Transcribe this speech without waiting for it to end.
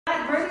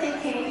birthday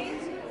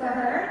cake for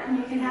her, and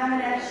you can have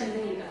it as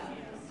you leave.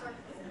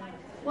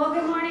 Well,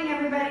 good morning,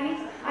 everybody.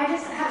 I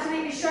just have to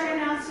make a short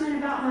announcement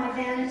about my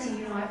vanity.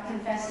 You know, I've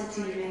confessed it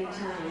to you many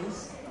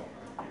times.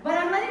 But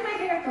I'm letting my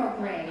hair go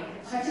gray,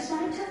 so I just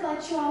wanted to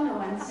let you all know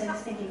instead of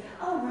thinking,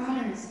 oh,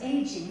 Robin is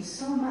aging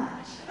so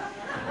much.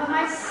 But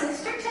my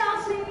sister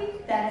tells me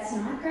that it's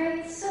not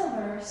gray, it's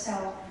silver,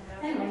 so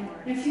anyway,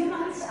 in a few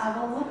months I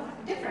will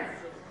look different.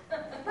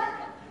 But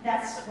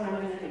that's what I'm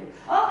going to do.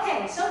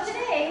 Okay, so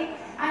today,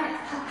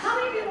 how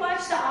many of you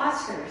watched the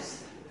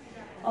Oscars?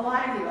 A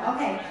lot of you.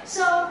 Okay,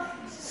 so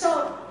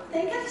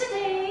think of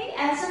today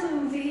as a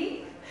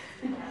movie.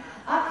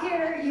 Up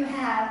here you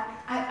have,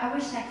 I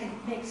wish I could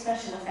make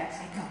special effects.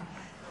 I go,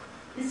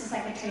 this is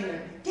like a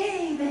trailer.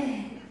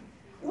 David,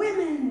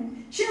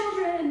 women,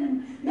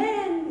 children,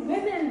 men,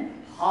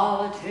 women,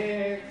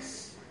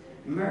 politics,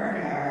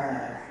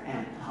 murder,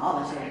 and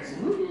politics.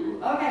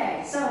 Woo.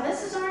 Okay, so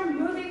this is our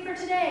movie for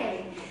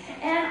today.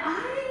 And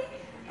I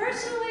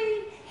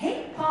personally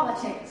hate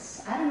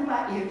politics. I don't know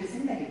about you. Does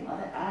anybody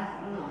love it? I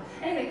don't know.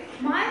 Anyway,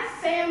 my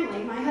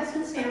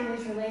husband's family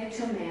is related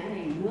to a man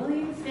named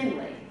William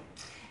Finley.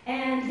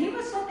 And he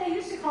was what they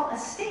used to call a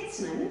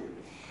statesman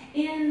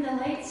in the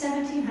late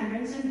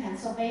 1700s in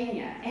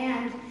Pennsylvania.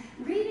 And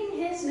reading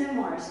his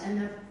memoirs and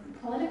the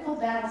political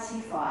battles he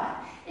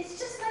fought, it's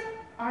just like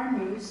our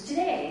news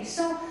today.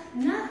 So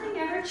nothing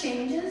ever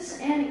changes.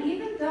 And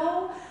even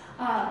though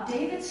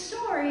David's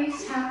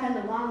stories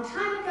happened a long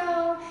time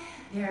ago,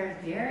 they're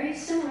very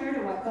similar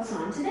to what goes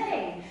on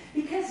today.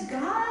 Because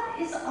God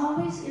is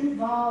always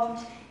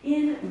involved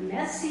in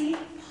messy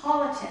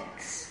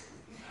politics.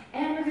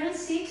 And we're going to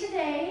see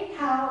today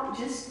how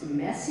just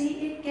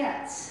messy it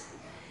gets.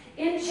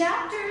 In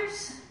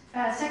chapters,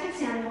 2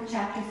 Samuel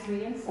chapter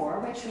 3 and 4,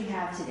 which we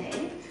have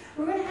today,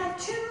 we're going to have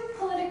two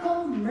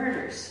political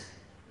murders,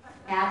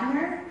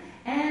 Abner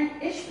and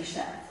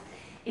Ishbosheth.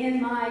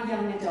 In my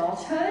young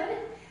adulthood,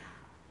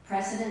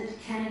 President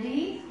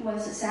Kennedy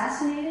was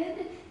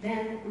assassinated,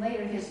 then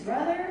later his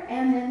brother,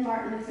 and then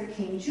Martin Luther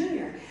King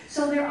Jr.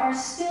 So there are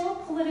still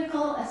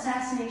political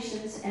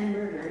assassinations and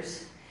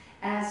murders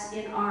as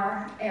in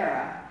our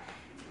era.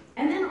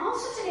 And then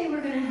also today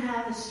we're going to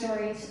have the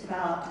stories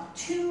about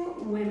two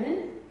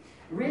women,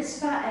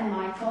 Rizpah and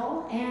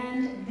Michal,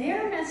 and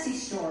their messy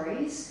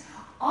stories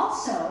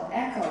also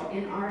echo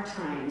in our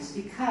times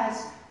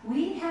because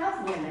we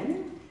have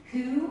women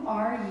who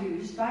are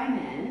used by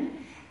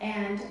men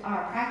and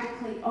are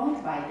practically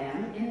owned by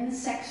them in the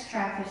sex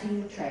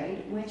trafficking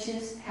trade, which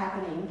is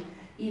happening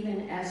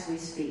even as we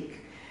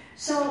speak.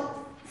 So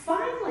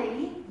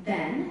finally,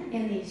 then,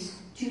 in these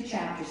two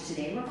chapters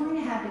today, we're going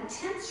to have a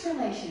tense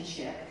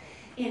relationship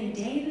in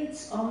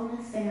David's own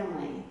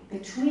family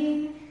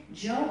between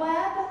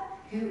Joab,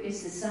 who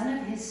is the son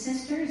of his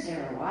sister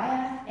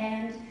Zeruiah,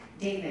 and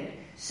David.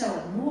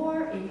 So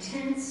more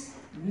intense,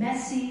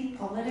 messy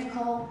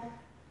political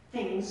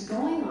things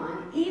going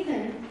on,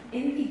 even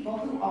in people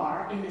who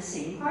are in the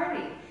same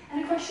party.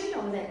 And of course, you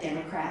know that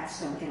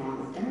Democrats don't get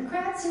along with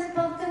Democrats and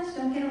Republicans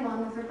don't get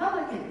along with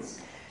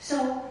Republicans.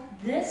 So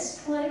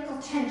this political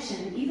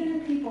tension, even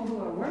in people who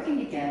are working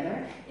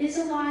together, is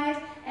alive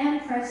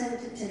and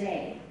present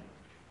today.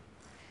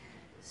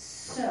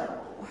 So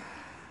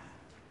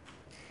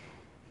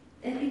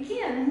it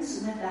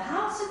begins with the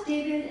house of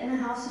David and the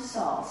house of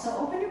Saul. So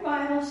open your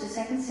Bibles to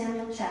 2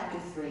 Samuel chapter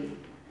 3.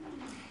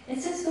 It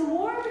says, the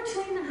war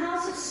between the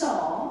house of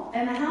Saul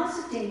and the house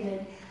of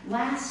David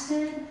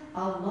lasted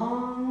a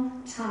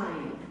long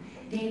time.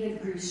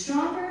 David grew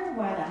stronger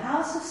while the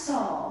house of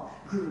Saul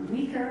grew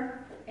weaker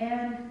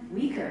and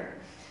weaker.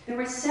 There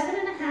were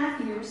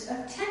 7.5 years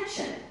of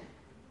tension.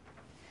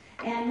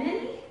 And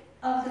many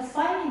of the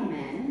fighting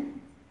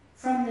men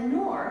from the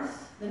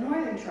north, the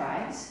northern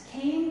tribes,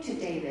 came to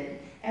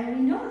David. And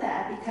we know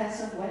that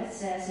because of what it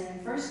says in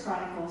 1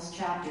 Chronicles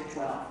chapter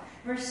 12,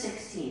 verse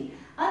 16.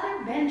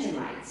 Other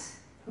Benjamites.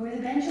 Who were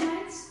the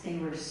Benjamites? They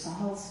were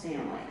Saul's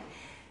family.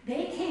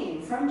 They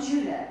came from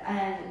Judah,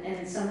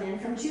 and some men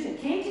from Judah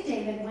came to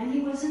David when he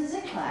was in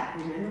Ziklag.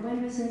 Remember when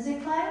he was in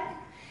Ziklag?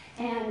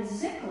 And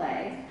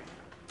Ziklag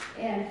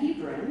and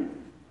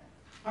Hebron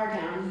are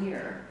down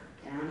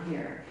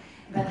here.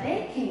 But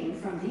they came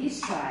from these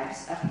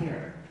tribes up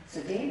here.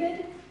 So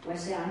David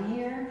was down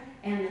here,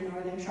 and the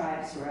northern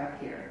tribes were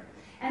up here.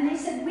 And they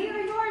said, we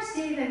are yours,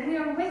 David. We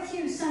are with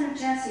you, son of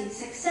Jesse.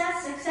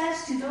 Success,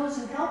 success to those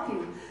who help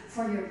you,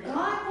 for your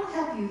God will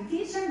help you.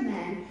 These are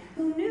men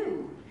who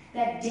knew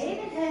that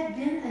David had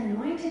been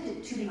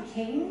anointed to be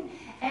king,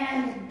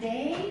 and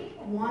they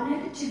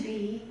wanted to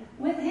be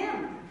with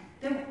him.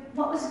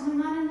 What was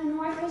going on in the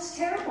north was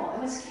terrible.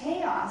 It was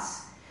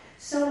chaos.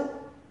 So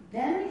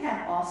then we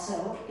have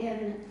also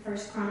in 1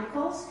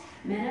 Chronicles,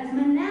 men of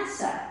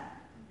Manasseh.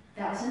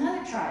 That was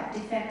another tribe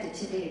defected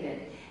to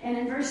David. And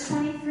in verse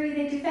 23,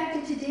 they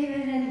defected to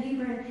David and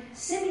Hebron,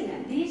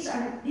 Simeon. These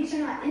are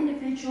not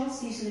individuals,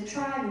 these are the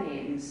tribe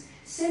names.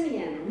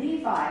 Simeon,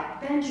 Levi,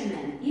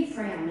 Benjamin,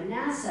 Ephraim,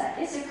 Manasseh,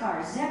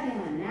 Issachar,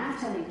 Zebulun,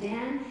 Naphtali,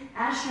 Dan,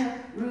 Asher,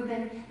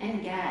 Reuben,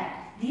 and Gad.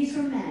 These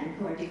were men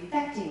who are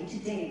defecting to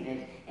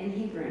David and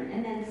Hebron.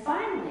 And then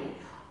finally,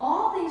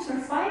 all these were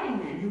fighting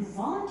men who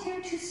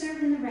volunteered to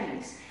serve in the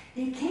ranks.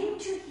 They came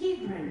to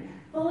Hebron,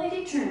 fully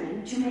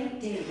determined to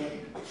make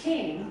David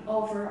king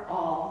over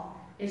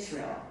all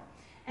Israel.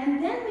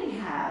 And then we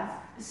have,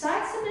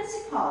 besides the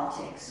messy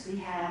politics, we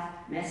have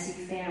messy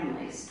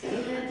families,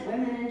 David,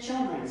 women, and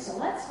children. So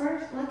let's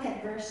first look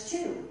at verse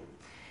 2.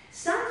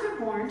 Sons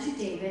were born to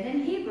David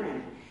in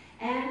Hebron,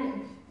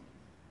 and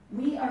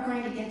we are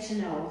going to get to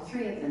know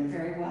 3 of them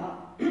very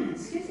well.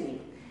 Excuse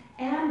me.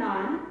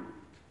 Amnon,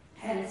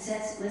 and it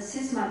lists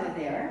his mother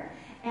there,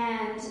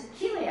 and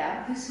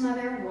Keliab, whose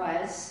mother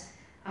was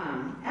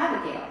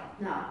Abigail.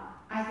 Now,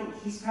 I think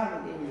he's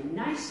probably the only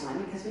nice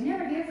one because we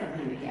never hear from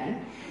him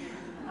again.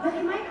 But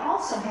he might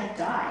also have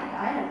died.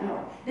 I don't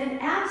know. Then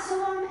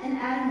Absalom and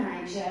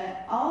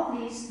Adonijah,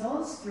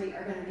 those 3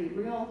 are going to be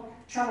real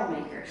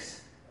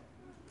troublemakers.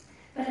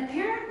 But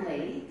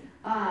apparently,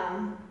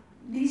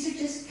 these are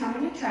just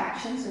coming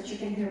attractions that you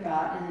can hear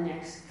about in the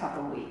next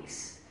couple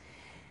weeks.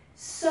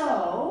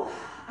 So,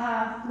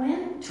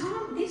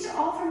 these are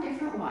all from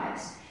different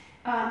wives.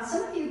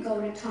 Some of you go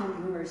to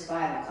Tom Brewer's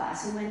Bible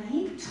class, and when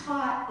he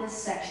taught this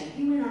section,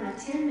 he went on a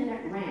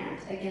 10-minute rant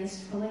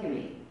against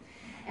polygamy,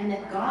 and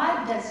that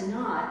God does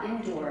not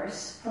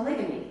endorse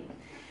polygamy.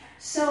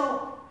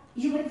 So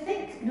you would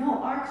think,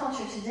 no, our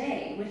culture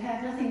today would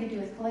have nothing to do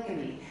with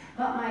polygamy.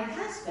 But my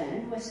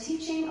husband was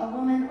teaching a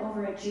woman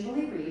over at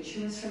Jubilee Reach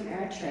who was from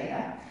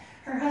Eritrea.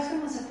 Her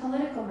husband was a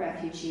political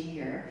refugee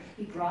here.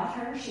 He brought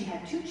her. She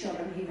had 2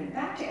 children. He went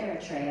back to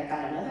Eritrea,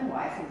 got another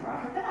wife, and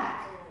brought her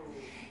back.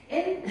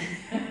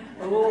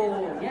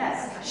 Oh,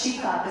 yes, she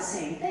thought the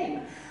same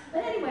thing.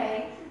 But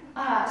anyway,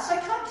 so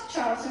I talked to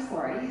Charles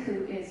Ofori,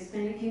 who is,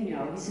 many of you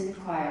know, he's in the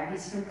choir,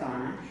 he's from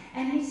Ghana,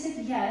 and he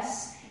said,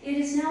 yes, it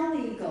is now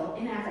legal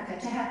in Africa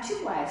to have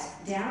 2 wives,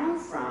 down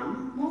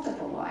from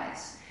multiple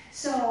wives.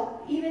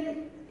 So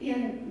even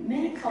in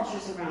many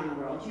cultures around the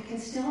world, you can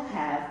still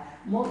have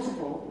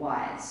multiple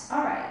wives.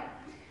 All right.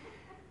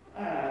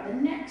 The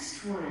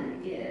next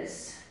one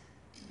is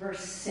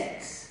verse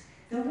 6.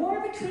 The war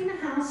between the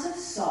house of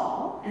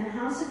Saul and the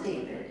house of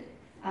David,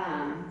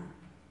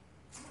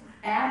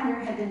 Abner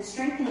had been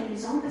strengthening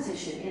his own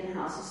position in the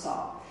house of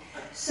Saul.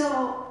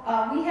 So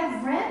we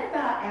have read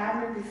about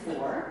Abner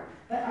before,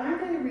 but I'm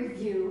going to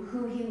review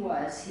who he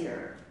was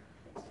here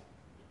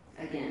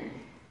again.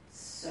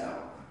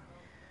 So,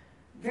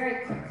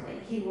 very quickly,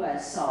 he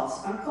was Saul's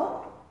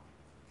uncle.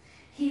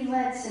 He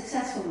led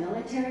successful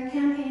military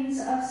campaigns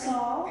of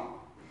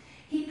Saul.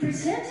 He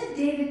presented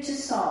David to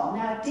Saul.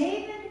 Now,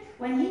 David,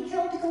 when he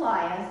killed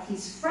Goliath,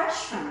 he's fresh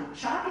from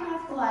chopping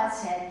off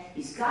Goliath's head.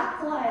 He's got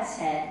Goliath's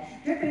head,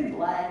 dripping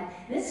blood.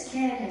 This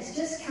kid has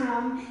just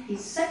come.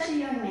 He's such a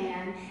young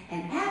man.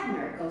 And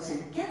Abner goes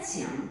and gets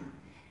him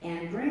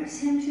and brings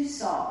him to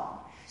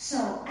Saul.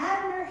 So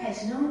Abner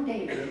has known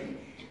David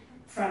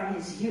from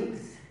his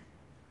youth.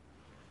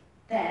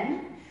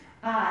 Then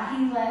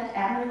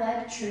Abner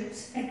led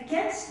troops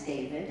against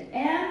David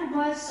and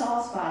was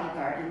Saul's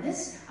bodyguard. And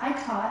this I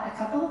taught a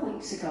couple of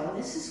weeks ago.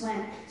 This is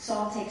when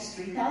Saul takes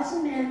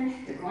 3,000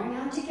 men. They're going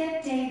out to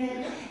get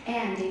David,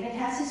 and David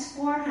has his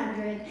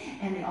 400,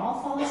 and they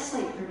all fall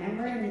asleep.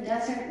 Remember in the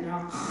desert?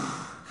 No.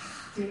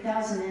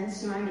 3,000 men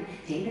snoring, and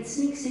David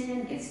sneaks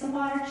in, gets the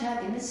water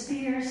jug and the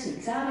spear,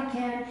 sneaks out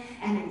again,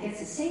 and then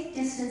gets a safe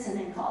distance, and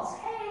then calls,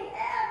 "Hey,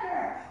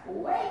 Abner,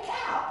 wake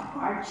up!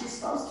 Aren't you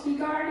supposed to be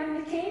guarding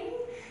the king?"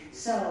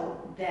 So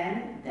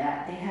then they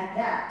had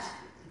that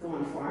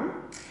going for him.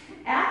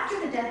 After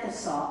the death of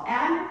Saul,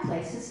 Abner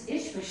places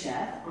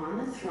Ishbosheth on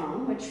the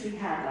throne, which we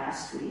had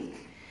last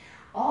week.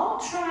 All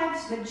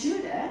tribes but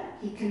Judah,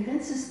 he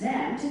convinces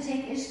them to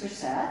take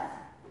Ishbosheth.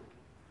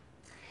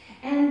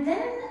 And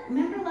then,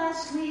 remember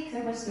last week,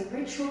 there was the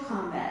ritual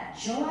combat.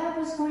 Joab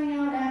was going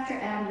out after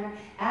Abner,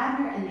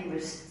 and they were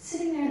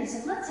sitting there and they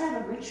said, let's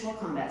have a ritual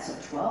combat. So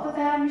 12 of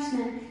Abner's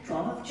men,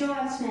 12 of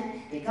Joab's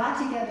men, they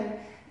got together,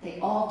 they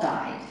all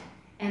died.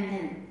 And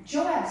then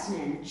Joab's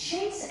men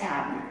chase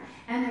Abner,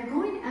 and they're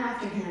going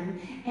after him,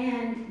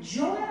 and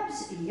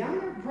Joab's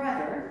younger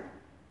brother,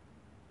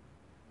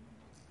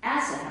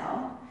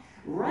 Asahel,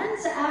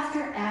 runs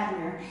after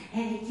Abner,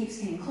 and he keeps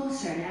getting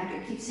closer, and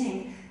Abner keeps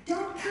saying,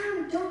 don't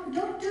come, don't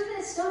do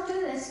this, don't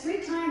do this.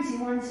 3 times he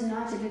warns him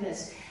not to do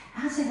this.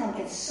 Asahel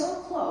gets so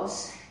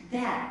close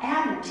that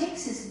Abner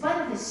takes his butt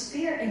of his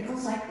spear and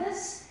goes like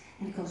this,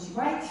 and it goes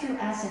right through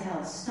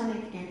Asahel's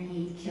stomach, and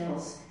he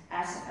kills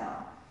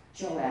Asahel,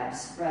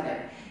 Joab's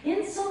brother.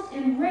 Insult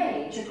and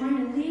rage are going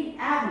to lead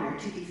Abner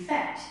to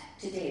defect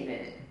to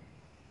David.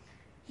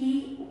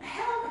 He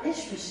held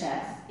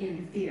Ishbosheth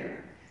in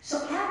fear.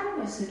 So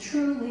Abner was the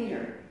true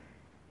leader,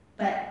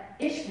 but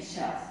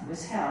Ishbosheth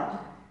was held.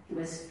 He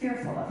was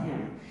fearful of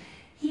him.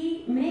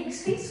 He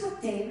makes peace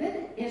with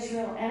David,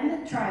 Israel, and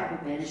the tribe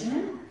of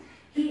Benjamin.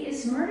 He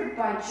is murdered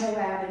by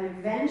Joab in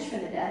revenge for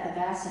the death of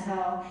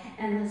Asahel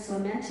and is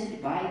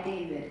lamented by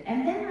David.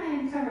 And then I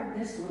uncovered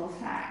this little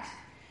fact.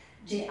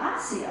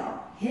 Jaasiel,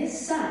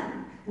 his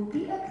son, will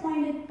be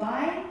appointed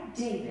by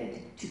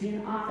David to be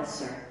an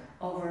officer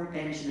over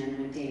Benjamin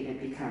when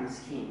David becomes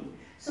king.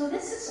 So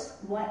this is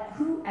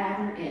who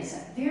Abner is,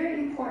 a very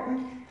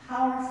important,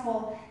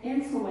 powerful,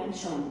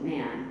 influential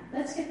man.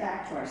 Let's get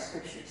back to our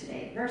scripture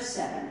today. Verse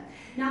 7.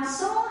 Now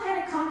Saul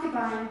had a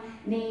concubine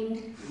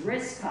named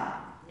Rizpah.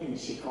 Isn't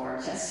she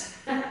gorgeous?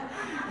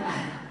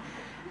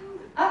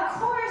 Of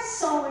course,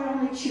 Saul would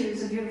only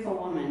choose a beautiful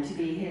woman to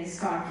be his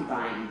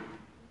concubine.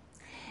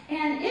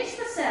 And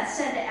Ishbosheth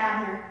said to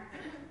Abner,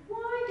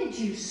 "Why did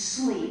you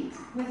sleep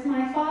with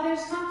my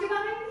father's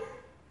concubine?"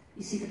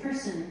 You see, the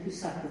person who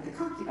slept with the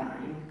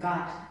concubine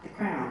got the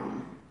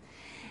crown.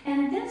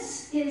 And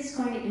this is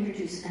going to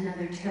introduce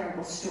another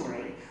terrible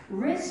story.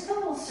 Rizpah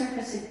will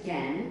surface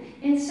again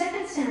in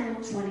 2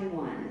 Samuel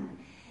 21.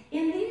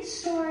 In these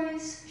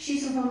stories,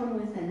 she's a woman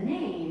with a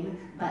name,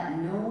 but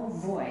no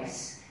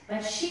voice.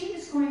 But she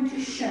is going to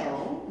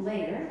show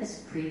later,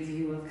 this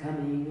preview of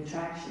coming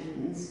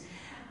attractions,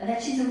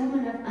 that she's a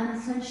woman of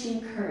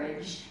unflinching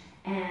courage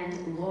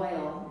and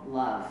loyal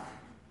love.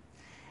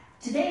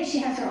 Today, she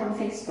has her own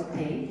Facebook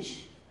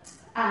page.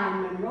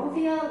 In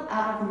Monrovia,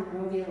 out of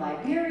Monrovia,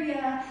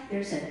 Liberia,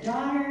 there's a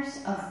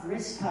Daughters of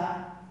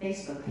Rizpah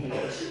Facebook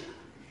page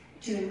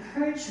to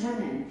encourage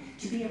women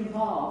to be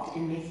involved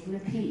in making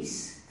the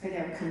peace for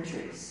their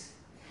countries.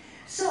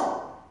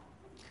 So,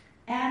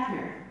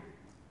 Abner,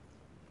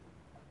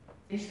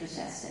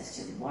 Ishbosheth says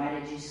to him, "Why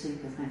did you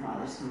sleep with my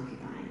father's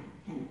concubine?"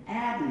 And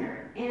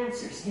Abner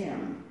answers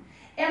him,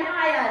 "Am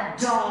I a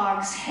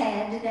dog's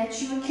head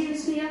that you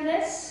accuse me of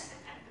this?"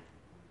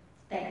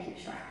 Thank you,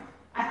 Charlotte.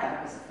 I thought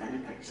it was a funny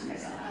picture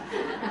myself.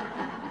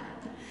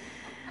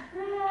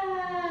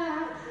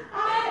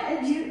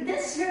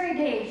 This very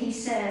day, he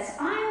says,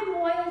 "I am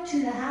loyal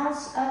to the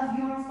house of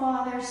your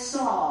father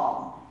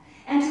Saul,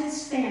 and to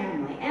his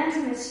family, and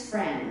to his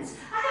friends.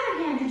 I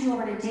haven't handed you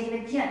over to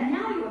David yet.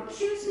 Now you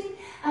accuse me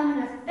of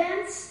an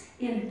offense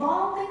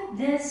involving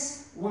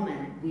this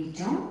woman." We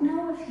don't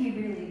know if he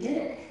really did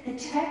it. The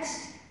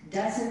text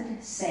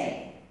doesn't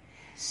say.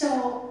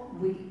 So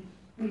we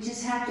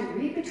just have to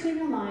read between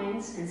the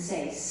lines and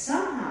say,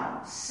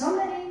 somehow,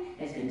 somebody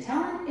has been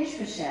telling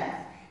Ishbosheth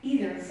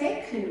either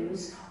fake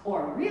news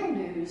or real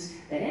news,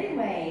 but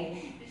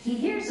anyway, he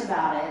hears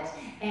about it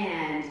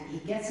and he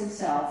gets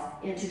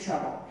himself into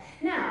trouble.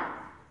 Now,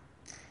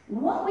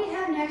 what we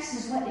have next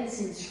is what is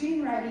in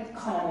screenwriting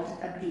called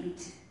a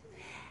beat.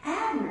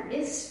 Abner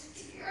is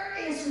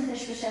furious with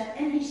Ishbosheth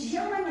and he's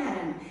yelling at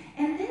him,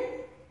 and then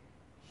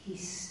he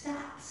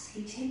stops.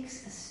 He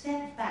takes a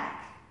step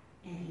back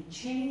and he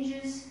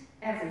changes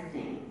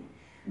everything.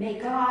 May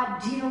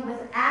God deal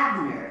with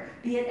Abner,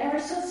 be it ever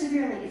so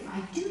severely, if I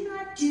do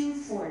not do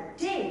for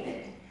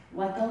David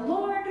what the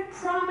Lord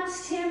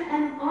promised him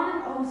and on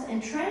an oath,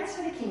 and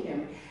transfer the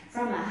kingdom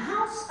from the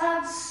house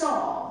of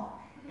Saul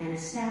and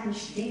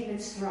establish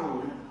David's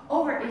throne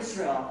over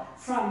Israel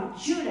from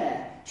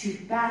Judah to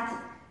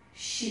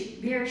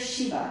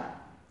Beersheba.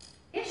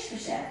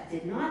 Ishbosheth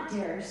did not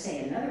dare say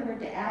another word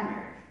to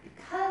Abner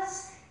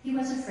because he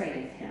was afraid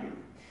of him.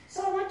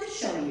 So I want to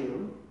show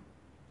you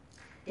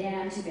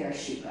Dan to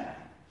Beersheba.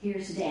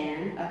 Here's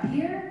Dan up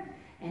here,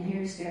 and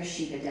here's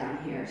Beersheba down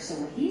here. So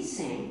what he's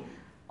saying,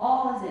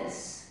 all of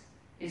this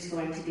is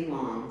going to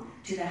belong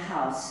to the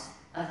house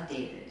of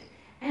David.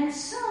 And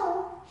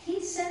so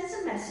he sends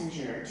a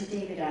messenger to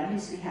David on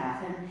his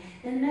behalf, and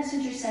then the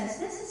messenger says,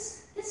 this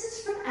is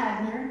from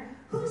Abner.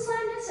 Whose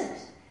land is it?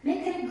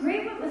 Make an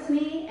agreement with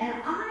me,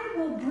 and I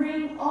will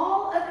bring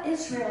all of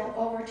Israel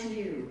over to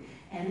you.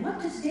 And what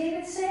does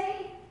David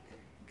say?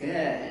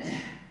 Good.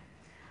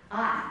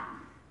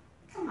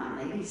 Come on,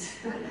 ladies.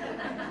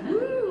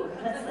 Woo!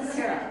 Let's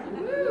hear it.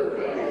 Woo!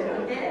 David,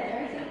 we did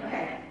it.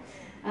 Okay.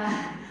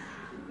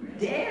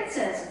 David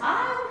says,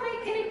 "I will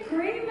make an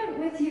agreement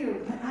with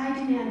you, but I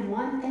demand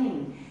one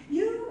thing.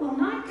 You will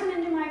not come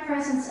into my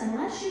presence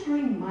unless you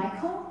bring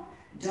Michal,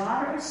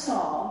 daughter of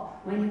Saul,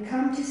 when you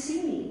come to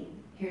see me."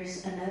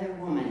 Here's another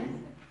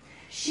woman.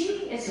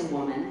 She is a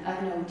woman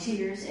of no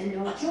tears and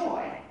no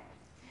joy.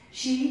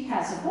 She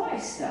has a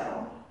voice,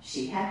 though.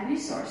 She had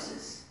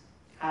resources.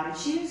 How did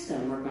she use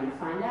them? We're going to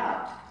find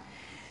out.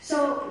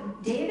 So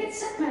David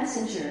sent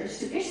messengers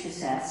to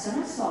Ishbosheth, son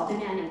of Saul,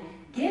 demanding,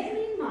 "Give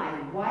me my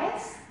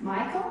wife,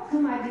 Michal,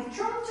 whom I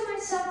betrothed to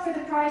myself for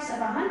the price of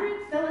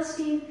 100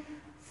 Philistine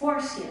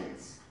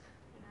foreskins."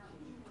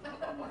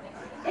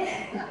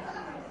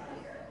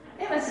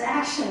 It was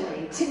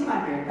actually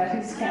 200, but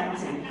who's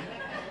counting?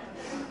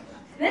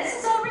 This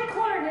is all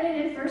recorded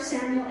in 1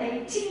 Samuel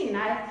 18.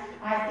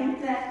 I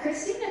think that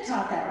Christina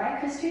taught that, right,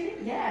 Christina?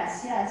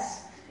 Yes.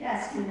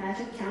 Can you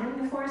imagine counting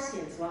the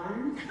foreskins?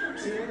 1,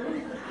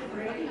 2,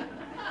 3.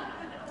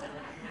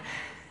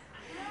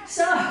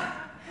 So,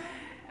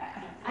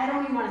 I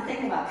don't even want to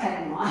think about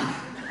cutting them off.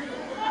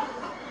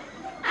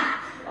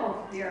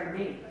 Oh, dear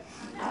me.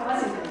 I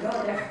wasn't going to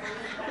go there.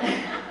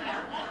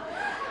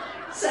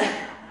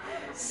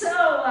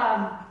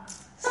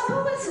 So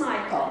who was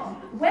Michal?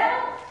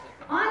 Well,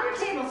 on your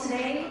table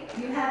today,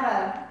 you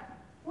have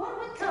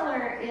what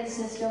color is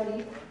this,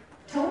 Jody?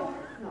 Taupe?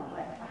 No,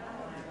 what?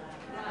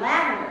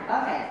 Lavender.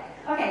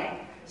 Okay.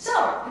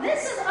 So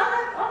this is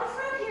on the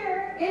front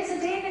here is a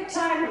David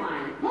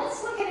timeline.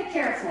 Let's look at it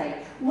carefully.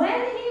 When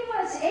he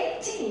was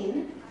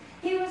 18,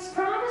 he was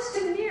promised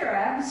to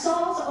Merab,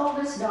 Saul's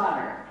oldest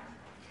daughter.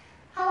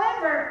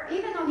 However,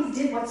 even though he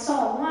did what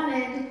Saul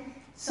wanted,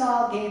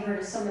 Saul gave her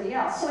to somebody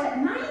else. So at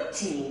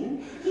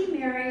 19, he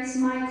marries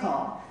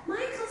McCall.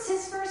 McCall's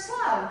his first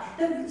love.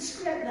 The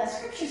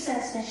scripture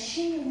says that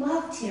she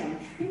loved him.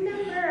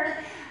 Remember,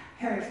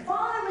 her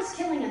father was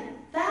killing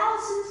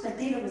thousands, but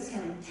David was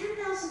killing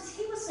 10,000s.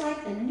 He was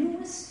like the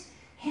newest,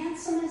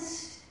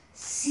 handsomest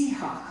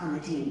Seahawk on the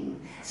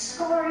team,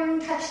 scoring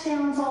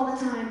touchdowns all the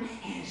time,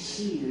 and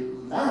she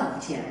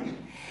loved him.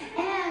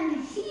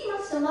 And he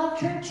must have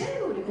loved her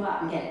too, to go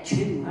out and get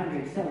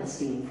 200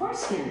 Philistine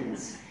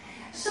foreskins.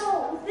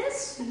 So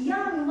this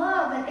young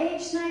love at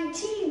age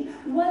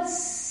 19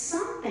 was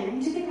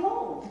something to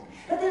behold.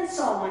 But then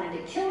Saul wanted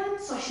to kill him,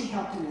 so she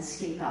helped him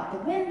escape out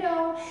the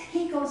window.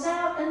 He goes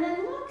out, and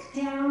then look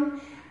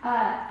down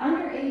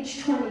under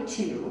age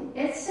 22.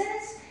 It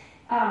says,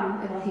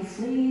 he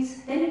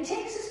flees. Then he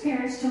takes his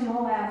parents to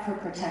Moab for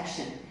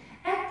protection.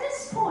 At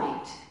this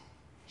point,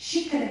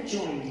 she could have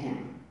joined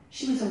him.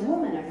 She was a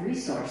woman of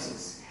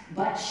resources,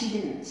 but she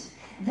didn't.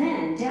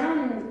 Then,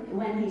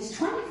 when he's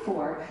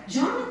 24,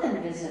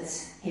 Jonathan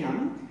visits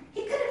him.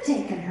 He could have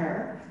taken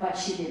her, but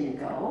she didn't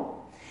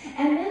go.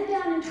 And then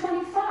down in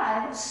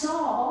 25,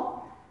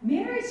 Saul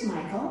marries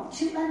McCall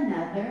to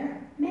another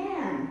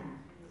man.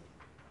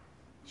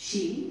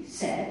 She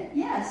said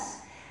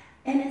yes.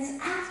 And it's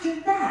after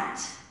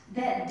that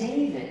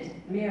David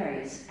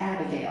marries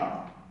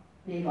Abigail,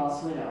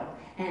 Nabal's widow,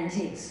 and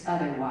takes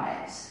other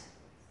wives.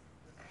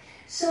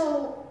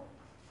 So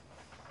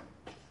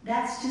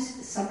that's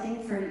just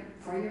something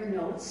for your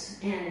notes,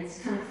 and it's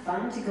kind of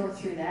fun to go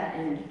through that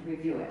and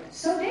review it.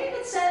 So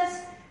David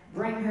says,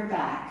 bring her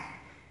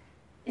back.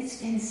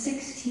 It's been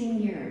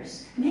 16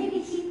 years. Maybe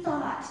he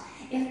thought,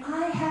 if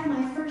I have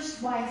my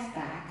first wife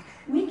back,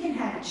 we can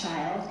have a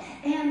child,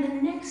 and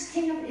the next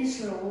king of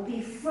Israel will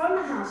be from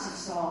the house of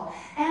Saul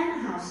and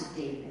the house of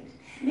David.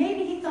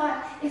 Maybe he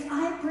thought, if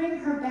I bring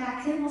her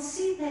back, they will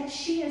see that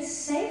she is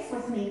safe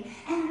with me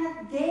and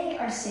that they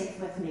are safe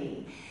with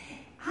me.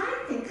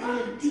 I think on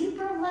a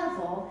deeper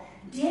level,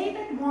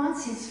 David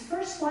wants his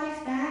first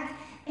wife back,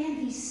 and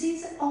he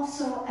sees it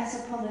also as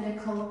a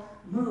political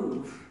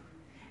move.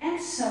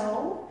 And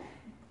so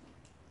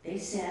they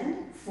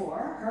send for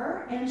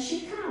her, and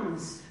she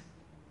comes.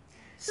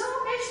 So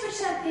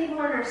Ishbosheth gave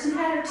orders and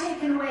had her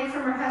taken away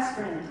from her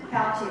husband,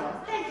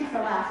 Paltiel. Thank you for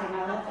laughing.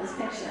 I love this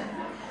picture.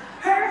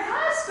 Her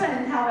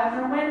husband,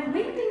 however, went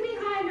weeping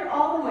behind her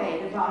all the way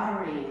to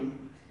Bahrain.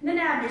 Then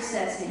Abner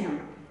says to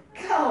him,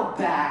 go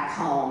back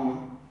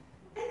home.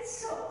 And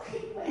so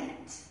he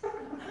went.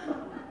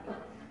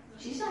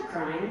 She's not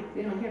crying.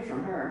 We don't hear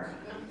from her.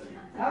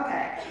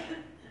 Okay.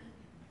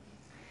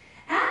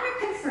 Abner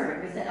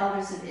conferred with the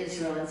elders of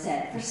Israel and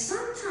said, for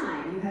some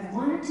time you have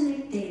wanted to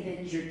make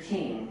David your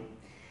king.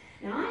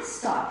 Now I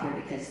stop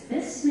here because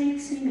this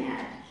makes me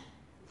mad.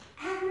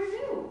 Abner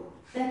knew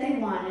that they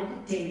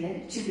wanted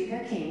David to be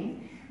their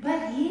king,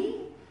 but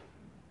he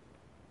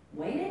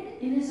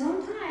waited in his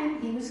own time.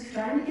 He was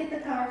trying to get the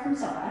power for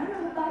himself. I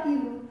don't know about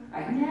you.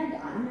 Are you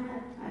mad? I'm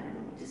mad. I don't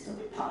know. Just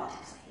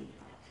politics. I hate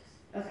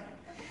politics. Okay.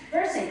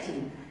 Verse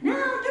 18.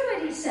 Now do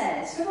it, he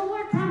says. For the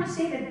Lord promised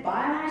David,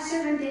 by my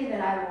servant David,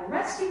 I will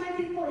rescue my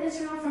people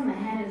Israel from the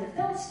hand of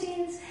the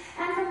Philistines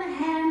and from the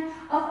hand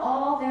of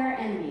all their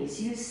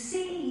enemies. You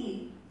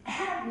see,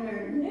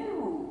 Abner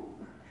knew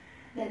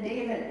that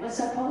David was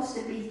supposed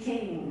to be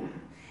king.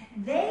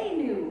 They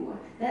knew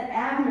that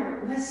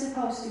Abner was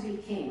supposed to be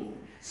king.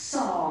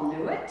 Saul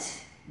knew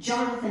it.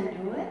 Jonathan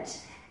knew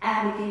it.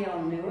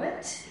 Abigail knew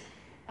it.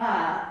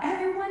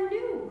 Everyone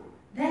knew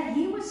that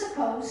he was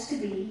supposed to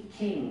be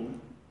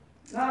king.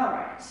 All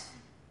right.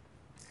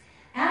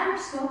 Abner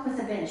spoke with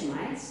the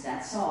Benjamites,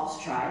 that's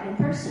Saul's tribe, in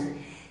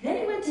person. Then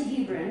he went to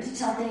Hebron to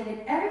tell David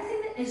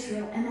everything that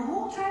Israel and the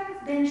whole tribe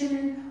of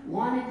Benjamin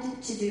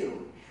wanted to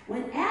do.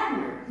 When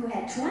Abner, who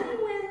had 20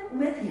 men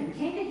with him,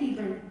 came to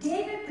Hebron,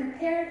 David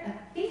prepared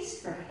a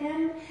feast for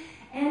him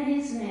and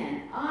his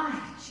men. I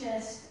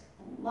just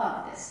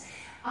love this.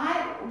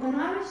 When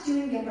I was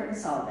doing Gilbert and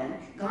Sullivan,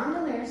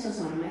 Gondoliers was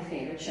one of my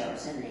favorite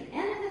shows. And at the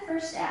end of the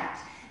first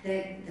act,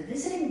 the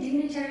visiting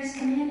dignitaries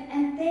come in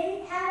and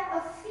they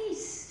have a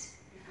feast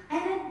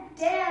and a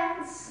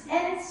dance.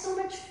 And it's so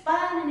much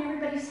fun and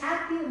everybody's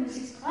happy. The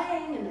music's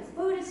playing and the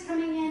food is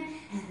coming in.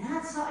 And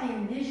that's how I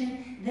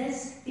envision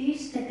this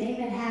feast that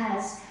David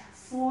has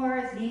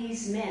for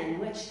these men,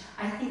 which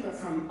I think are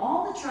from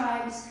all the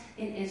tribes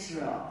in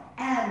Israel.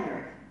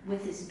 Abner,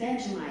 with his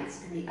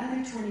Benjamites and the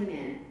other 20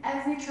 men,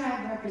 every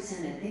tribe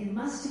represented. They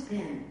must have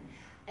been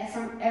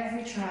from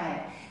every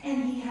tribe.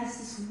 And he has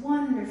this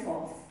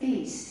wonderful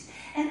feast.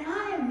 And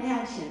I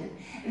imagine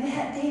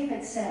that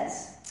David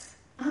says,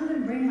 I'm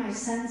going to bring my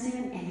sons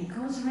in, and he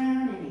goes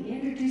around and he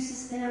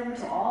introduces them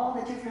to all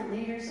the different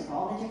leaders of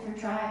all the different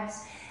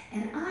tribes.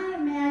 And I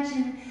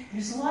imagine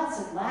there's lots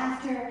of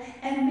laughter,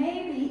 and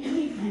maybe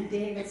even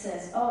David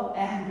says, oh,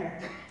 Abner,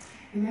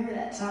 Remember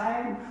that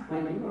time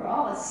when you were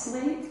all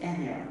asleep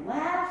and they're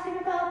laughing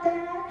about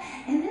that?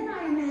 And then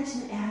I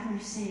imagine Abner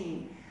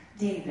saying,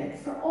 David,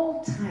 for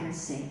old time's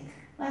sake,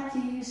 like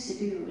you used to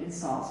do in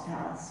Saul's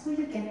palace, will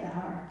you get the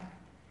harp?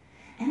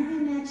 And I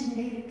imagine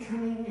David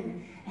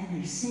coming and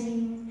they're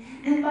singing.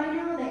 And by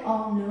now they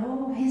all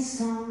know his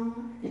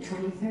song, the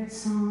 23rd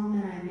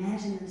Psalm, and I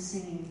imagine them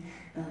singing,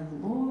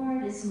 the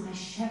Lord is my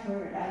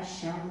shepherd, I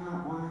shall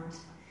not want.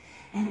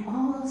 And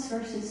all those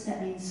verses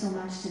that mean so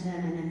much to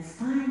them. And then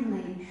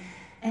finally,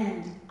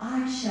 and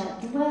I shall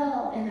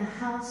dwell in the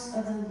house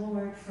of the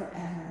Lord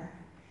forever.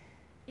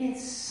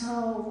 It's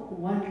so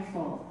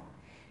wonderful.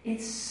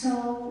 It's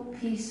so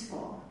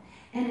peaceful.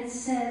 And it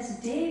says,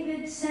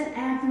 David sent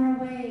Abner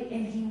away,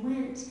 and he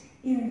went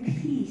in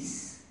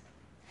peace.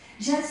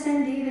 Just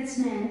then David's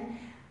men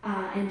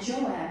and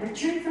Joab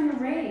returned from a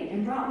raid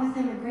and brought with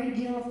them a great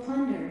deal of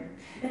plunder.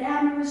 But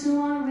Abner was no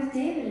longer with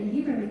David in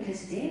Hebron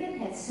because David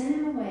had sent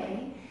him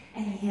away,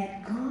 and he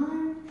had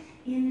gone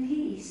in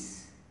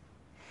peace.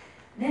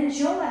 Then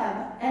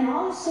Joab and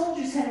all the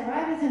soldiers had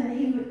arrived with him, and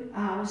he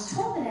was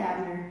told that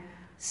Abner,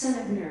 son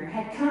of Ner,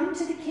 had come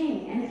to the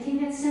king, and the king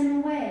had sent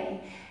him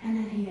away, and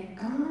that he had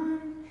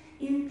gone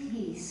in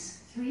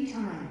peace 3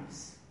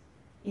 times.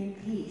 In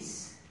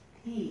peace,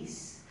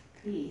 peace,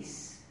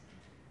 peace.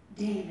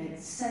 David,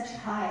 such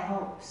high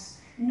hopes.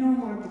 No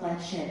more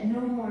bloodshed,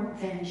 no more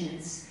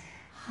vengeance.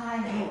 High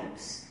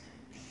hopes,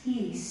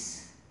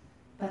 peace.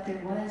 But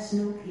there was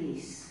no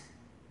peace.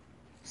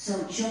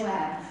 So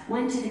Joab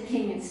went to the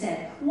king and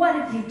said, what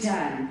have you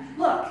done?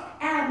 Look,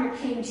 Abner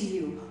came to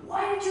you.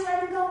 Why did you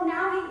let him go?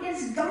 Now he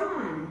is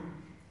gone.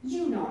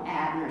 You know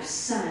Abner,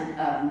 son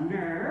of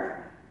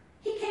Ner.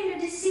 He came to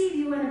deceive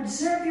you and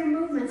observe your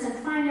movements and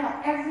find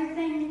out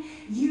everything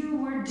you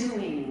were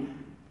doing.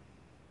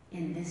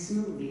 In this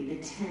movie,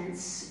 the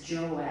tense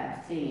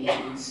Joab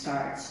theme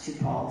starts to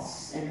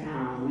pulse and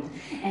pound,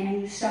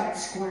 and you start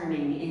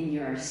squirming in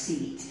your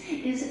seat.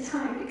 Is it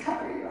time to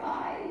cover your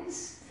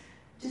eyes?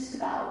 Just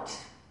about.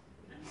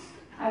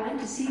 I went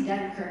to see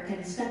Dunkirk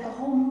and spent the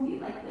whole movie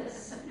like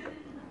this.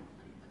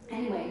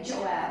 Anyway,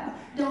 Joab,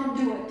 don't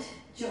do it,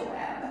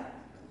 Joab.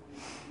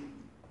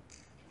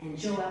 And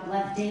Joab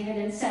left David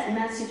and sent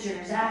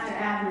messengers after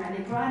Abner, and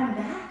they brought him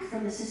back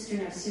from the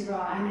cistern of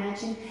Sirah. I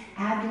imagine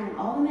Abner and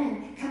all the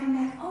men coming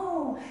back.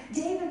 Oh,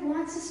 David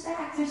wants us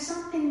back. There's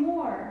something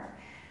more.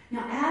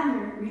 Now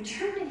Abner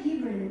returned to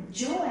Hebron, and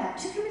Joab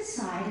took him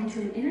aside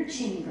into an inner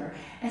chamber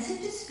as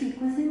if to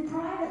speak with him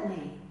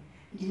privately.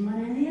 He didn't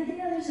want any of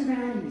the others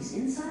around him. He was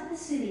inside the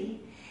city.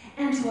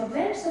 And to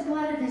avenge the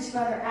blood of his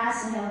brother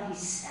Asahel, he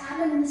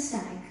stabbed him in the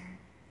stomach,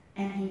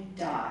 and he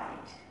died.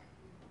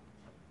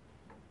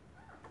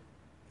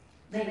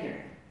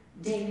 Later,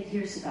 David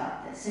hears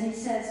about this, and he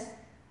says,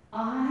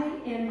 I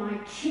and my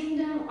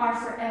kingdom are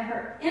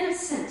forever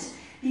innocent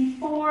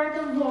before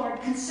the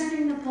Lord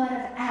concerning the blood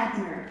of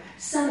Abner,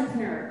 son of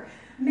Ner.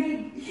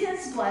 May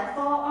his blood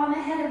fall on the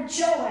head of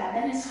Joab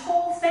and his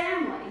whole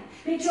family.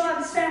 May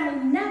Joab's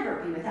family never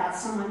be without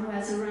someone who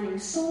has a running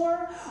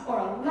sore, or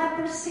a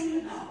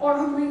leprosy, or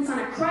who leans on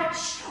a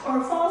crutch, or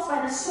who falls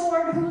by the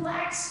sword, who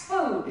lacks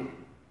food.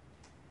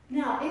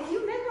 Now, if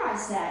you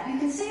memorize that, you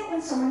can say it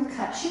when someone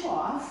cuts you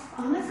off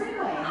on the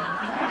freeway.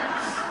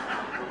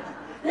 Right?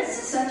 This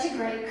is such a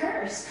great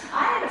curse.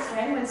 I had a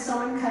friend, when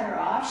someone cut her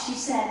off, she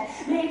said,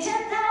 may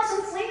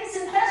 10,000 fleas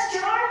infest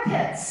your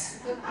armpits.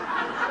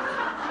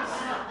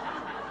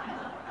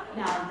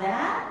 Now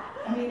that,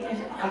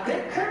 a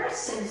good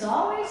curse is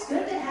always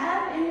good to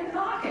have in your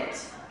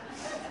pocket.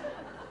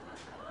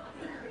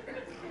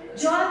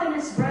 Joab and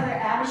his brother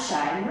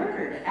Abishai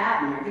murdered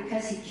Abner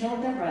because he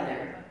killed their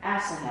brother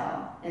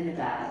Asahel in the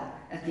battle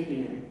of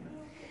Gibeon.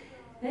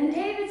 Then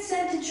David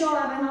said to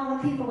Joab and all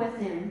the people with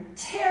him,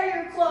 tear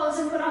your clothes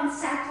and put on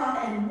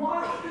sackcloth and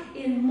walk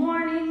in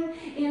mourning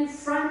in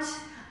front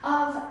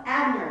of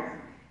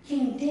Abner.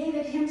 King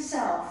David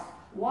himself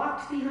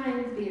walked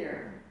behind the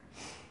bier.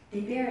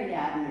 They buried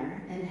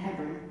Abner in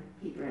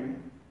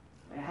Hebron,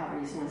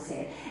 however you want to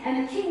say it.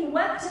 And the king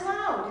wept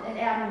aloud at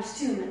Abner's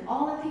tomb, and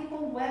all the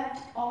people wept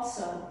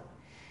also.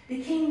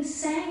 The king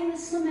sang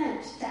this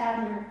lament to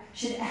Abner.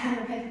 Should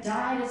Abner have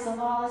died as the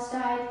lawless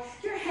died?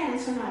 Your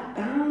hands were not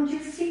bound, your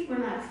feet were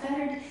not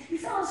fettered. You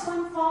fell as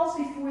one falls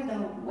before the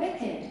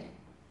wicked.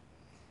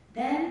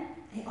 Then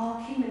they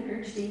all came and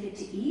urged David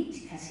to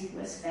eat, because he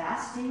was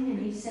fasting, and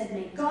he said,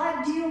 may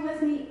God deal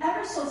with me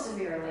ever so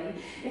severely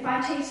if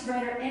I taste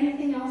bread or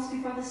anything else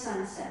before the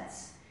sun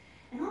sets.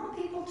 And all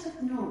the people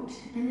took note,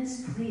 and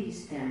this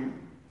pleased them.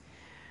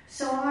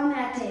 So on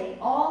that day,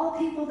 all the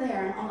people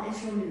there and all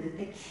Israel knew that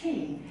the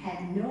king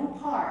had no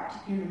part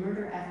in the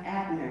murder of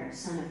Abner,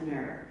 son of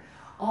Ner.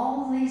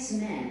 All these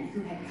men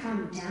who had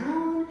come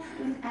down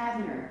with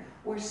Abner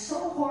were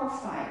so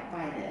horrified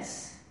by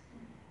this,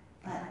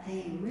 but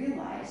they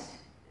realized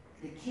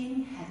the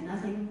king had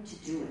nothing to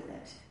do with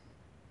it.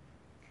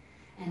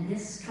 And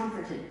this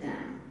comforted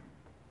them.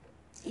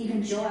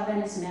 Even Joab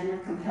and his men were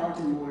compelled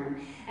to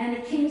mourn. And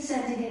the king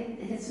said to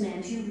his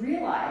men, do you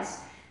realize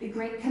the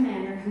great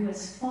commander who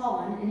has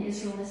fallen in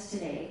Israel is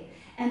today?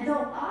 And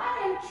though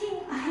I am king,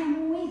 I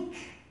am weak.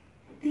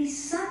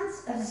 These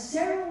sons of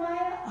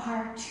Zeruiah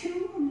are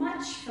too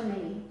much for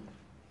me.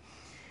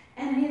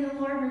 And may the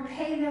Lord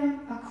repay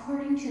them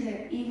according to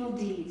their evil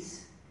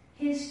deeds.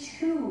 His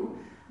two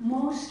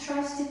most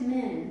trusted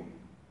men,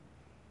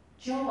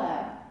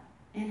 Joab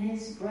and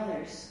his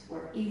brothers,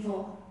 were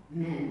evil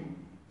men.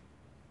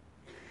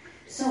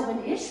 So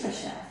when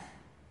Ishbosheth,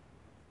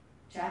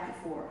 chapter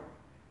 4,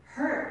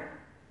 heard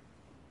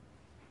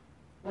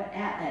that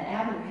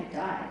Abner had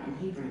died in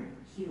Hebron,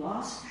 he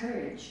lost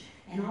courage,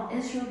 and all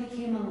Israel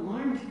became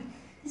alarmed.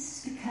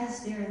 This is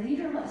because they're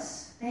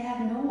leaderless. They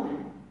have no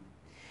one.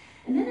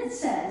 And then it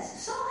says,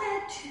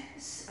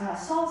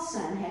 Saul's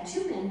son had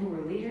two men who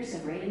were leaders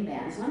of raiding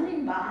bands, one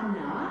named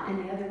Baanah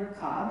and the other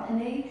Rechab, and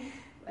they,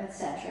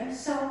 etc.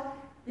 So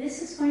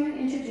this is going to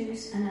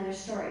introduce another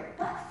story.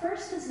 But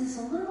first is this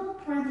little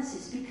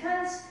parenthesis,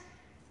 because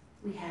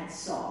we had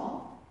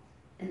Saul,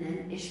 and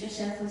then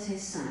Ishbosheth was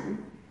his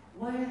son.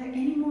 Were there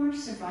any more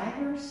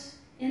survivors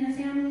in the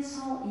family of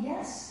Saul?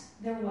 Yes,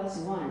 there was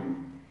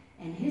one.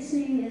 And his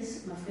name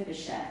is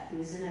Mephibosheth. He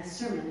was in a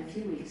sermon a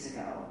few weeks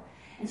ago.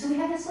 And so we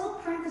have this little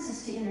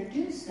parenthesis to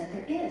introduce that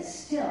there is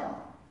still,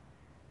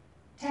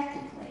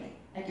 technically,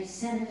 a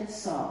descendant of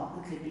Saul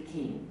who could be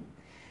king.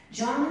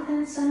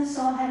 Jonathan, son of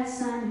Saul, had a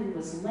son who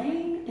was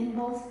lame in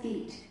both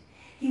feet.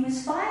 He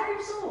was 5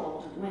 years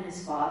old when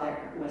his father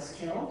was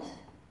killed,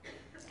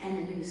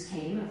 and the news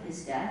came of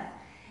his death,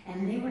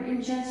 and they were in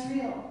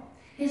Jezreel.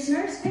 His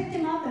nurse picked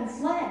him up and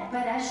fled,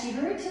 but as she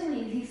hurried to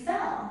leave, he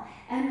fell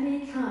and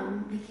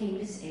became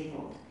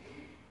disabled.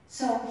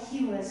 So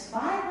he was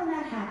 5 when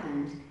that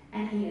happened,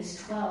 and he is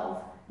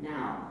 12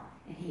 now,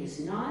 and he is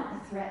not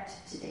a threat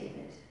to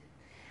David.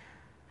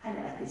 I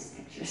like these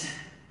pictures.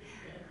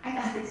 I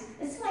got these.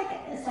 It's like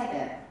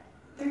a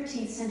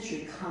 13th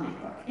century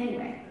comic book.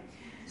 Anyway,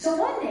 so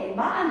one day,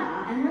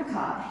 Baanah and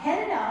Rechab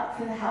headed out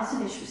for the house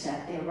of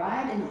Ishbosheth. They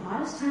arrived in the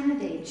hottest time of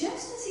day,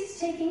 just as he's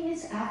taking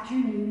his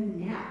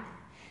afternoon nap.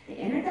 They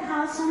entered the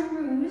house on a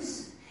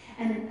ruse,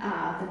 and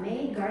the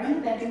maid guarding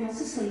the bedroom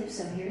was asleep,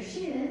 so here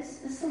she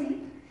is,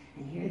 asleep.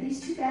 And here are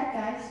these two bad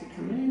guys are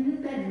coming into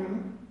the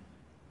bedroom.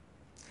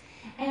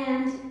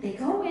 And they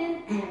go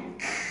in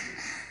and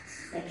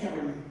they kill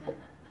him.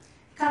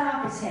 Cut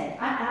off his head.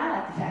 I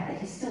like the fact that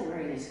he's still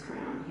wearing his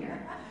crown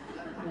here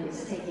when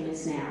he's taking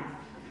his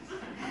nap.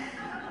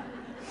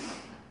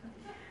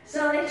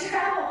 So they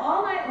travel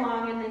all night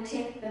long and they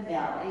take the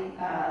valley,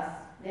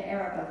 the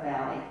Arabah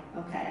Valley.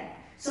 Okay.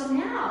 So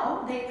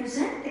now they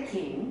present the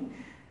king,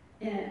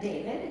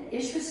 David,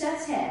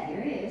 Ishbosheth's head.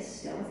 Here he is,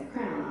 still with the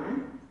crown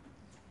on.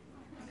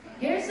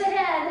 Here's the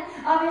head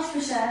of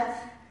Ishbosheth,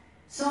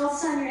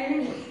 Saul's son, your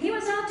enemy. He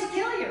was out to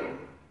kill you.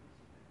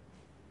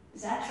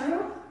 Is that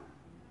true?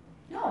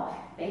 No,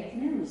 fake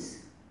news.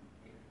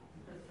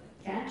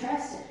 Can't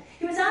trust it.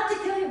 He was out to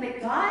kill you, but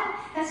God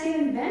has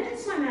given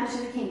vengeance, my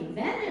master the king,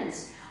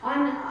 vengeance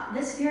on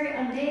this very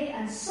day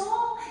on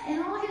Saul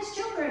and all his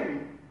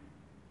children.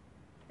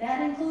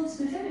 That includes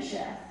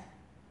Mephibosheth.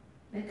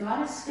 That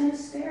God is going to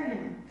spare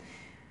him.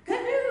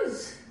 Good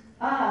news.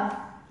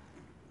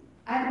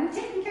 We've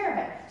taken care of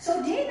it.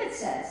 So David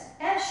says,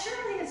 as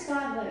surely as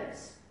God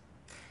lives,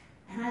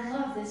 and I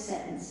love this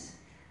sentence,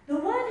 the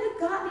one who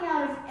got me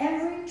out of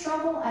every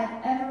trouble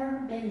I've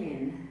ever been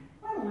in.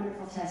 What a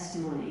wonderful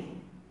testimony.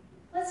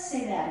 Let's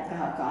say that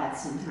about God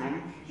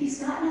sometime. He's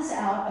gotten us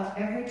out of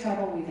every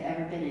trouble we've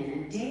ever been in,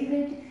 and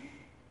David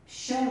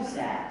shows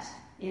that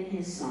in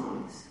his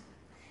songs.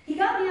 He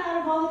got me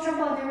out of all the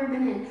trouble I've ever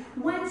been in.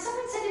 When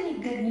someone said to me,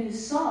 good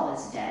news, Saul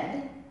is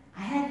dead,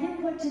 I had him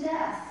put to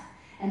death.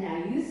 And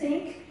now you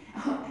think,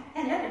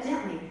 and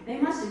evidently they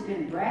must have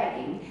been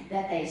bragging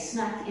that they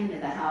snuck into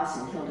the house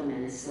and killed him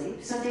in his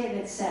sleep. So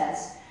David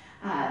says,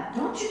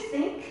 don't you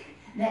think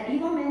that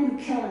evil men who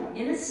kill an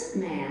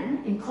innocent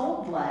man in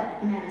cold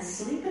blood, a man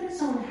asleep in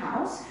his own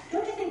house,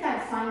 don't you think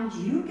I'd find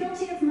you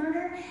guilty of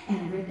murder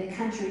and rid the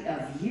country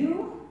of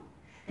you?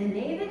 Then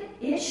David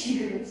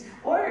issues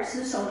orders to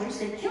the soldiers.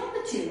 They killed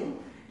the two,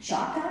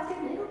 chopped off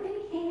their little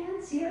bitty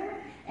hands here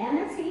and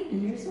their feet,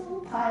 and here's a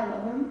little pile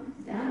of them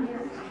down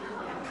here.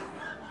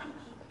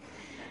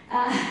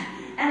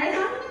 And they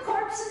hung the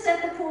corpses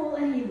at the pool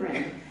in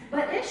Hebron.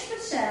 But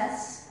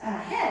Ishbosheth's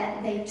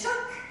head they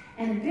took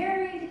and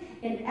buried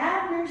in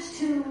Abner's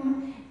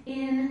tomb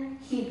in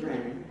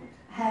Hebron.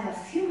 I have a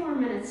few more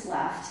minutes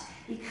left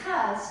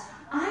because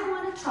I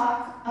want to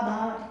talk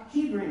about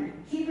Hebron.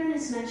 Hebron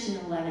is mentioned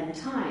 11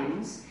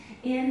 times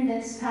in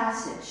this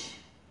passage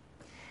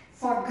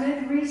for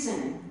good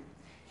reason.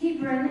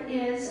 Hebron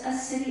is a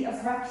city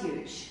of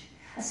refuge.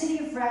 A city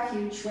of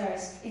refuge,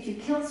 whereas if you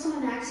killed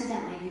someone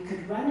accidentally, you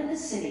could run to the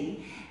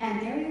city,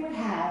 and there you would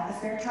have a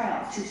fair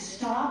trial to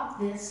stop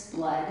this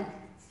blood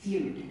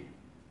feud.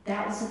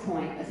 That was the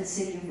point of the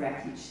city of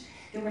refuge.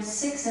 There were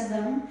 6 of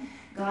them.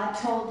 God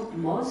told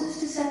Moses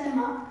to set them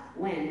up.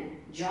 When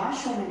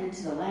Joshua went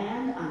into the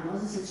land on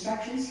Moses'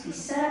 instructions, he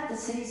set up the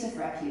cities of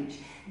refuge.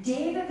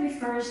 David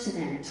refers to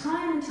them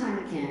time and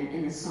time again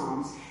in the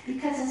Psalms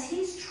because as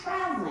he's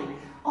traveling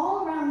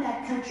all around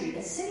that country,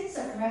 the cities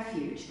of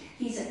refuge,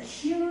 he's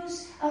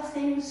accused of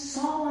things.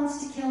 Saul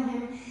wants to kill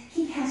him.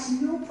 He has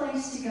no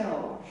place to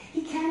go.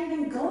 He can't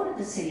even go to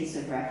the cities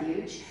of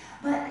refuge,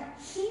 but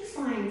he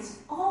finds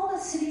all the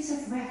cities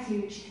of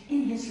refuge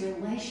in his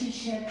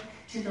relationship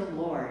to the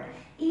Lord.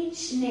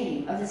 Each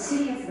name of the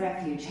city of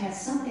refuge has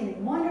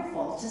something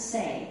wonderful to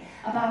say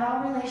about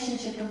our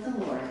relationship with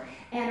the Lord,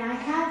 and I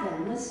have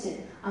them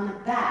listed on the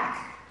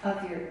back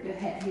of your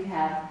head. You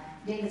have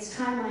David's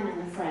timeline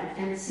on the front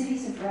and the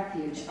cities of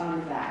refuge on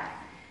the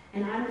back.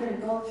 And I'm going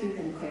to go through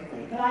them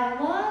quickly. But I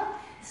love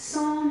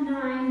Psalm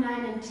 9,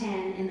 9, and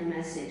 10 in the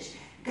Message.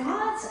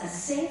 God's a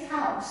safe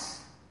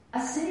house,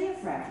 a city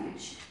of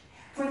refuge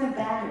for the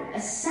battered, a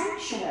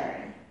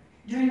sanctuary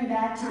during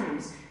bad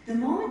times. The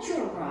moment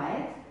you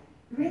arrive,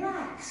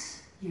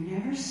 relax. You're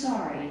never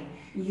sorry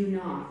you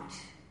knocked.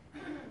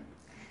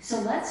 So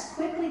let's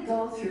quickly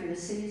go through the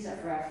cities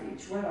of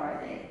refuge. What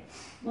are they?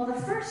 Well, the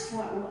first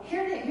one,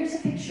 here's a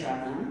picture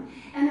of them,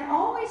 and they're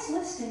always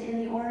listed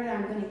in the order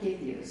I'm going to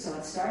give you. So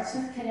it starts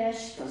with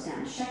Kadesh, goes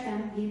down to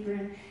Shechem,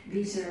 Hebron,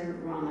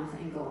 Bezer, Ramoth,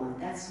 and Golan.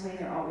 That's the way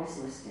they're always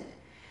listed.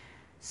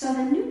 So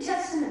the New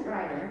Testament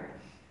writer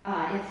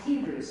in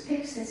Hebrews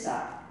picks this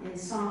up in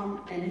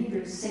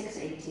Hebrews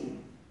 6:18.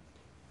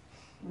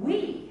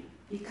 We,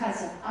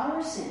 because of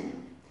our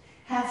sin,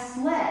 have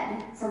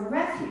fled for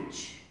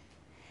refuge.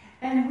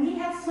 And we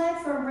have fled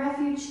for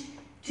refuge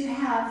to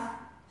have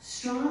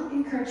strong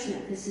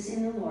encouragement, this is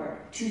in the Lord,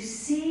 to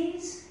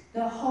seize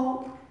the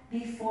hope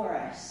before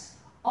us.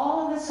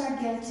 All of us are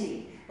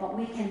guilty, but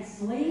we can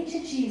flee to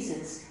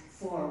Jesus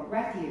for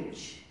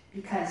refuge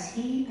because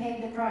he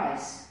paid the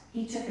price.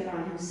 He took it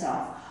on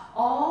himself.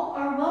 All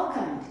are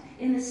welcomed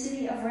in the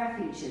city of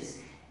refuges,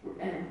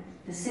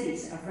 the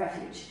cities of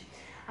refuge.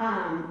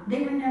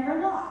 They were never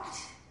locked.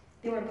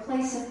 They were a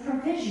place of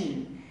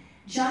provision,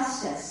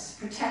 justice,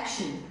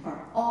 protection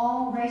for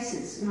all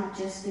races, not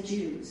just the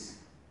Jews.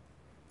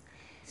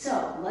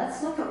 So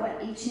let's look at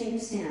what each name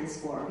stands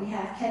for. We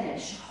have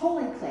Kadesh,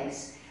 holy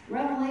place.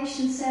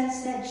 Revelation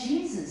says that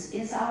Jesus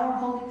is our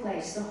holy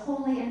place, the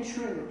holy and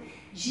true.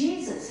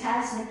 Jesus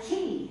has the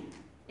key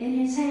in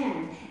his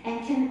hand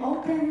and can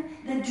open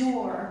the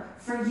door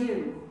for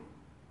you.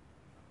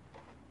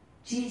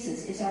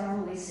 Jesus is our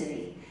holy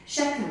city.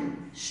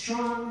 Shechem,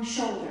 strong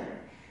shoulder.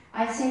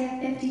 Isaiah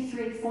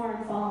 53:4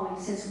 and following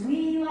says,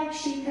 we like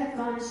sheep have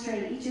gone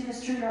astray, each of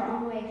us turned our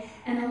own way,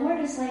 and the Lord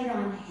has laid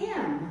on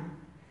him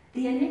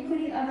the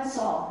iniquity of us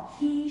all.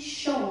 He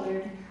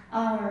shouldered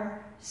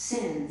our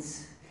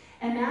sins.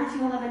 And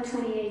Matthew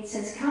 11:28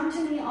 says, come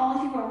to me all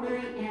who are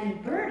weary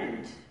and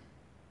burdened,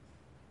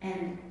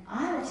 and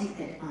I will take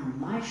that on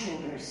my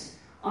shoulders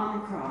on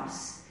the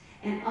cross,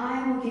 and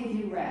I will give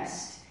you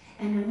rest.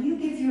 And when you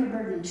give your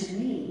burden to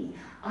me,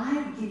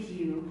 I give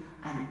you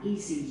an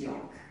easy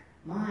yoke.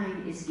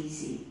 Mine is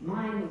easy.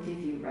 Mine will give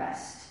you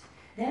rest.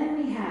 Then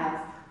we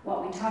have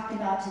what we talked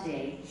about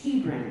today,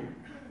 Hebron.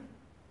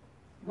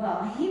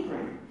 Well,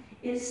 Hebron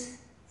is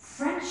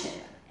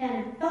friendship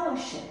and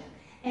fellowship.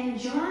 And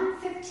John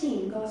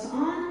 15 goes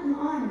on and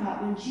on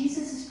about when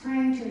Jesus is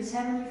praying to his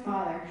heavenly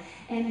Father,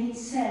 and he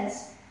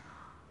says,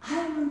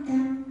 I want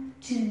them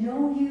to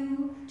know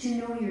you, to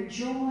know your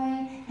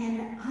joy,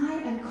 and I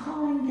am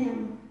calling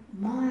them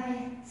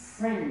my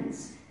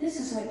friends. This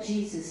is what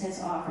Jesus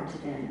has offered to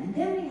them. And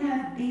then we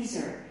have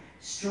Bezer,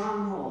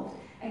 stronghold.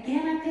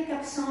 Again, I pick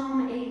up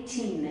Psalm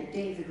 18 that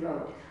David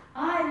wrote.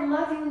 I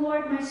love you,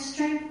 Lord, my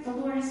strength. The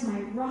Lord is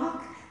my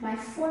rock, my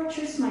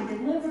fortress, my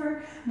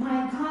deliverer.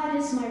 My God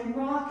is my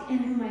rock in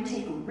whom I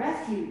take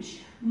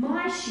refuge,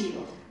 my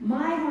shield,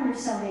 my horn of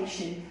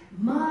salvation,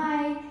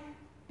 my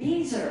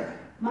Bezer,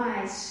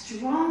 my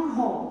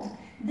stronghold.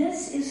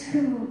 This is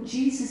who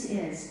Jesus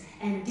is,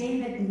 and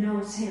David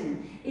knows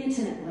him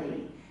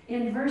intimately.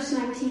 In verse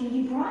 19,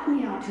 he brought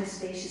me out to a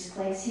spacious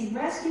place. He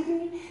rescued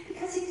me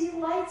because he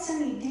delights in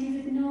me.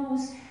 David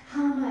knows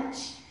how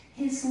much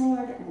his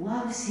Lord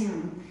loves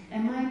him.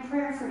 And my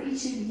prayer for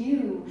each of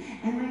you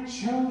and my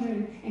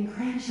children and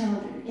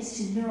grandchildren is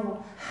to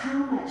know how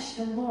much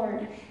the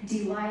Lord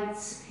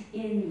delights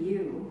in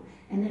you.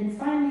 And then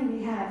finally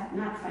we have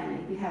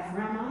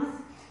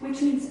Ramoth,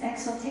 which means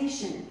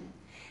exaltation.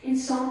 In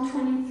Psalm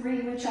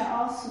 23, which I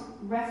also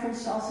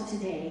referenced also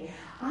today,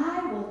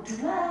 I will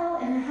dwell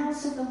in the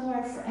house of the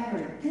Lord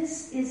forever.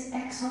 This is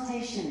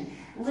exaltation,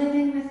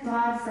 living with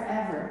God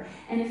forever.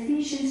 And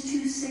Ephesians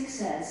 2:6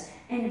 says,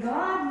 and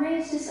God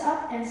raised us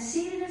up and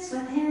seated us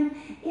with him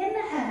in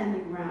the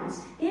heavenly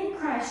realms, in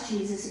Christ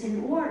Jesus,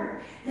 in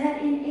order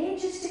that in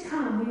ages to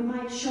come we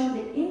might show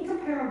the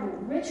incomparable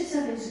riches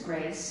of his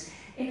grace,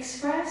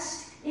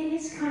 expressed in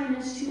his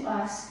kindness to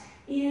us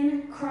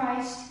in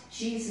Christ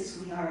Jesus.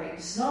 We are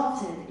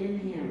exalted in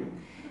him.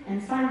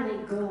 And finally,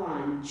 go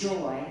on,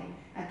 joy.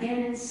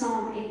 Again in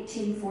Psalm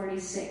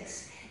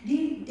 18:46.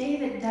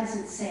 David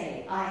doesn't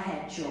say, I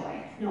had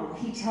joy. No,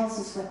 he tells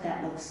us what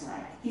that looks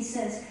like. He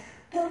says,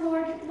 the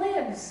Lord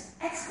lives!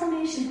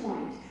 Exclamation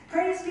point.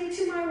 Praise be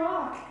to my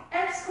rock!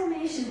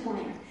 Exclamation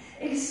point.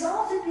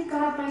 Exalted be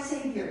God my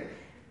Savior.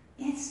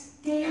 It's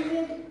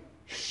David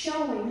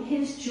showing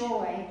his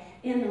joy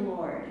in the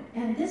Lord.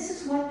 And this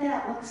is what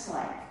that looks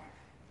like.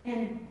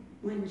 And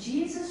when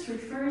Jesus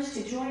refers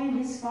to joy in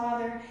his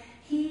Father,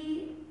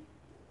 he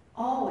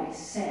always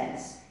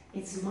says,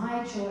 it's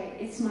my joy,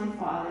 it's my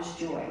Father's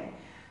joy.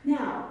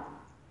 Now,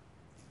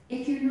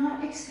 if you're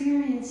not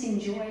experiencing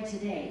joy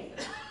today,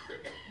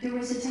 there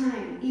was a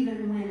time,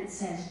 even when it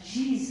says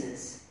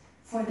Jesus,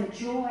 for the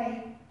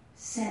joy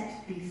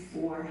set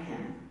before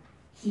him.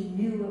 He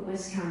knew it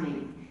was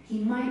coming. He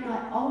might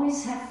not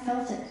always have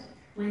felt it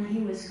when he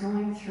was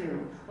going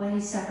through what he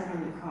suffered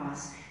on the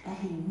cross, but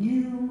he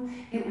knew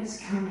it was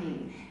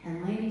coming.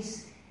 And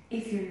ladies,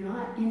 if you're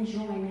not in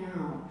joy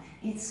now,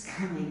 it's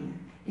coming.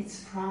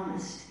 It's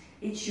promised.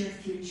 It's your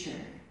future.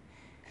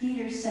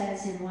 Peter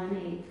says in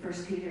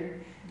 1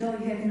 Peter, though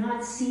you have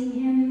not seen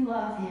him, you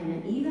love him.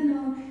 And even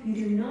though you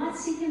do not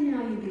see him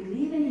now, you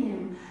believe in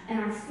him and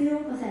are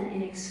filled with an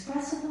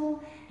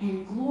inexpressible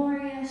and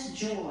glorious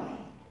joy.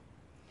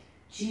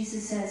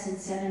 Jesus says in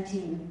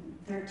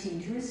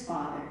 17:13 to his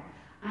Father,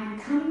 I'm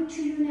coming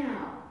to you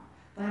now,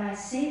 but I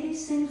say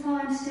these things while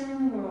I'm still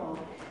in the world,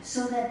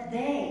 so that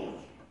they,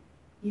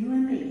 you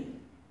and me,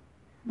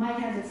 might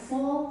have the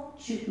full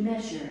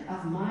measure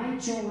of my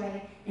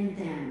joy in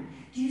them.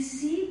 Do you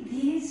see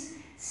these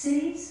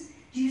cities?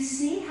 Do you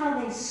see how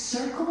they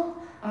circle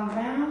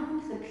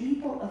around the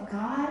people of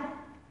God?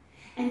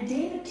 And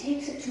David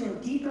takes it to a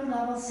deeper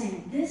level,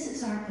 saying, this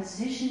is our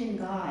position in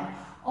God.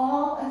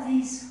 All of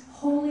these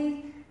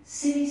holy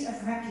cities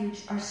of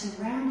refuge are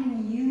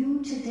surrounding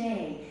you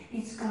today.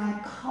 It's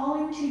God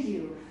calling to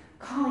you,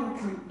 calling,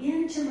 come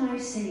into my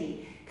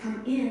city.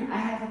 Come in, I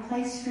have a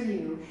place for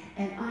you,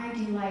 and I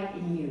delight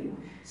in you.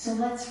 So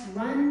let's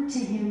run to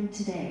him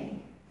today.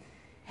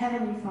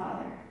 Heavenly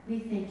Father, we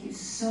thank you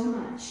so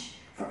much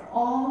for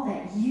all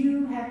that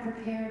you have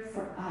prepared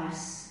for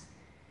us.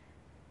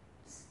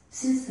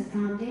 Since the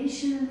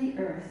foundation of the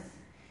earth,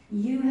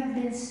 you have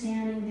been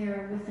standing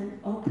there with an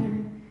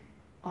open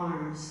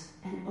arms,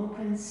 an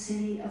open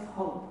city of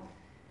hope,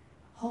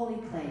 holy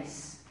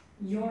place,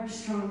 your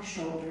strong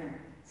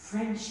shoulder,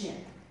 friendship,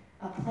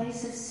 a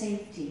place of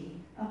safety,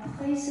 a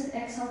place of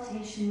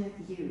exaltation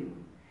with you,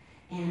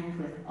 and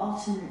with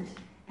ultimate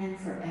and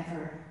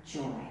forever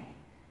joy.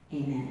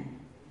 Amen.